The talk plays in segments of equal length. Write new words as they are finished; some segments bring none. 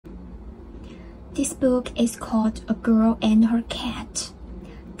This book is called A Girl and Her Cat.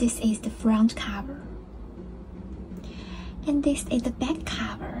 This is the front cover. And this is the back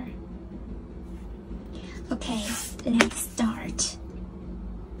cover. Okay, let's start.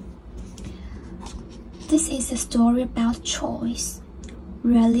 This is a story about choice,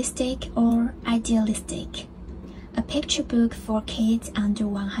 realistic or idealistic. A picture book for kids under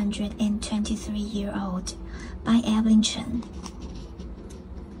 123 years old by Evelyn Chen.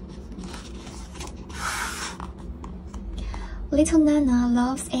 Little Nana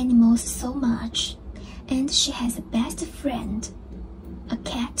loves animals so much, and she has a best friend, a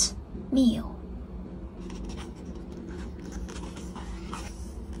cat, Mew.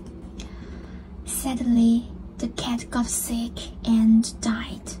 Sadly, the cat got sick and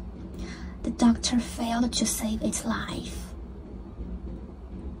died. The doctor failed to save its life,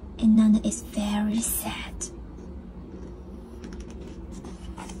 and Nana is very sad.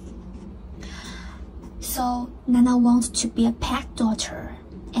 So Nana wants to be a pet daughter,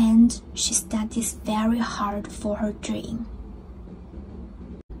 and she studies very hard for her dream.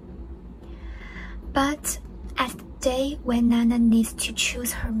 But at the day when Nana needs to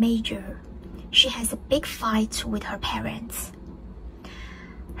choose her major, she has a big fight with her parents.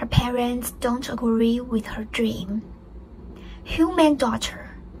 Her parents don't agree with her dream. "Human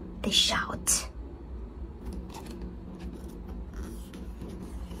daughter," they shout.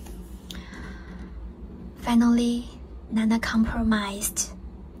 Finally, Nana compromised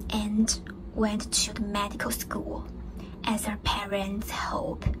and went to the medical school as her parents'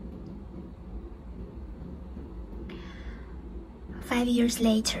 hope. 5 years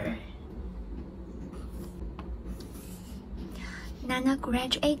later, Nana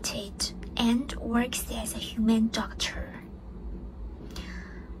graduated and works as a human doctor.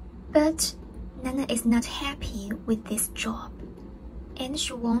 But Nana is not happy with this job, and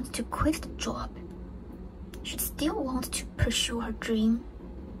she wants to quit the job. She still wants to pursue her dream,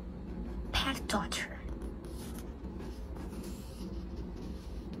 pet daughter.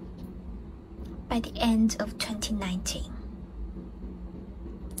 By the end of 2019,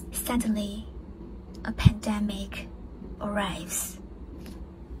 suddenly a pandemic arrives.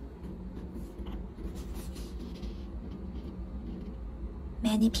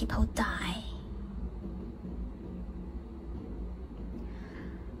 Many people die.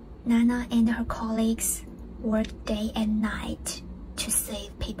 Nana and her colleagues work day and night to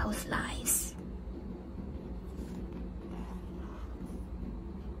save people's lives.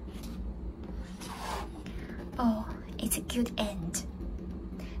 Oh, it's a good end.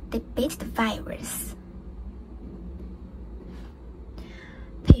 They beat the virus.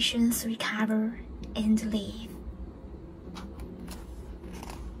 Patients recover and live.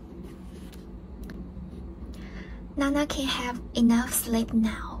 Nana can have enough sleep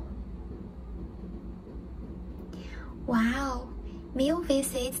now. Wow, Mew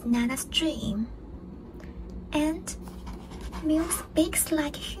visits Nana's dream. And Mew speaks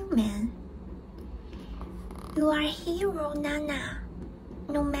like a human. "You are a hero, Nana.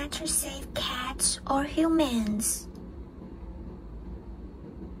 No matter save cats or humans."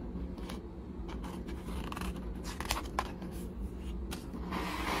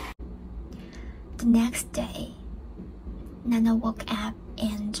 The next day, Nana woke up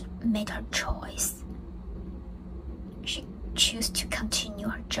and made her choice. She chose to continue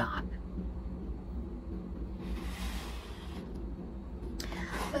her job.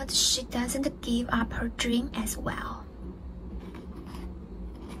 But she doesn't give up her dream as well.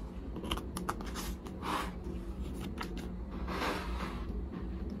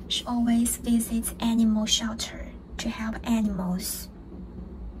 She always visits animal shelter to help animals.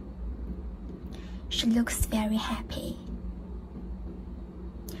 She looks very happy.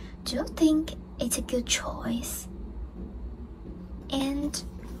 Do you think it's a good choice? And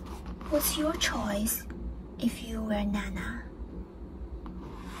what's your choice if you were Nana?